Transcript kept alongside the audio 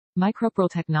Micropearl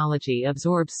technology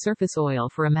absorbs surface oil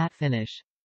for a matte finish.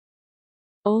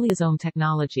 Oleosome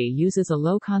technology uses a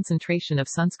low concentration of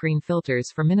sunscreen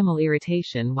filters for minimal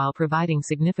irritation while providing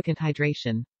significant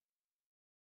hydration.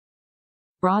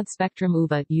 Broad Spectrum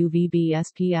UVB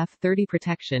SPF 30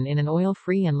 protection in an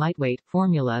oil-free and lightweight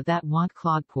formula that won't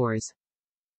clog pores.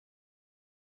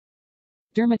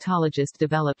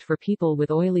 Dermatologist-developed for people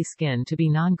with oily skin to be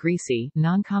non-greasy,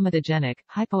 non-comedogenic,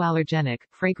 hypoallergenic,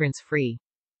 fragrance-free.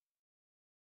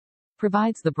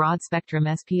 Provides the broad spectrum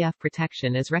SPF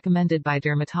protection as recommended by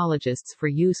dermatologists for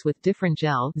use with Differin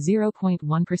Gel 0.1%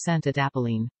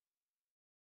 Adapalene.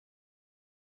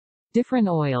 Differin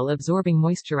Oil Absorbing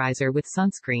Moisturizer with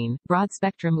Sunscreen, Broad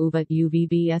Spectrum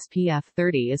UVB SPF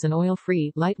 30 is an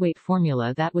oil-free, lightweight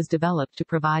formula that was developed to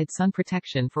provide sun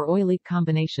protection for oily,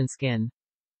 combination skin.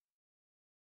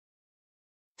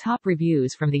 Top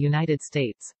reviews from the United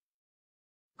States.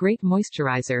 Great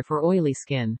moisturizer for oily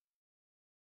skin.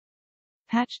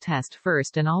 Patch test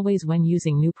first and always when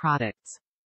using new products.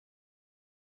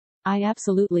 I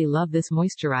absolutely love this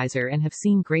moisturizer and have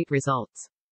seen great results.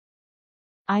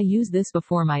 I use this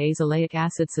before my azelaic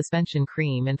acid suspension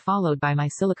cream and followed by my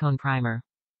silicone primer.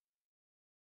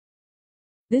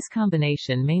 This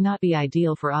combination may not be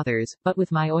ideal for others, but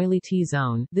with my oily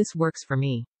T-zone, this works for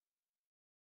me.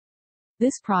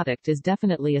 This product is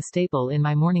definitely a staple in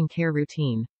my morning care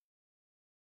routine.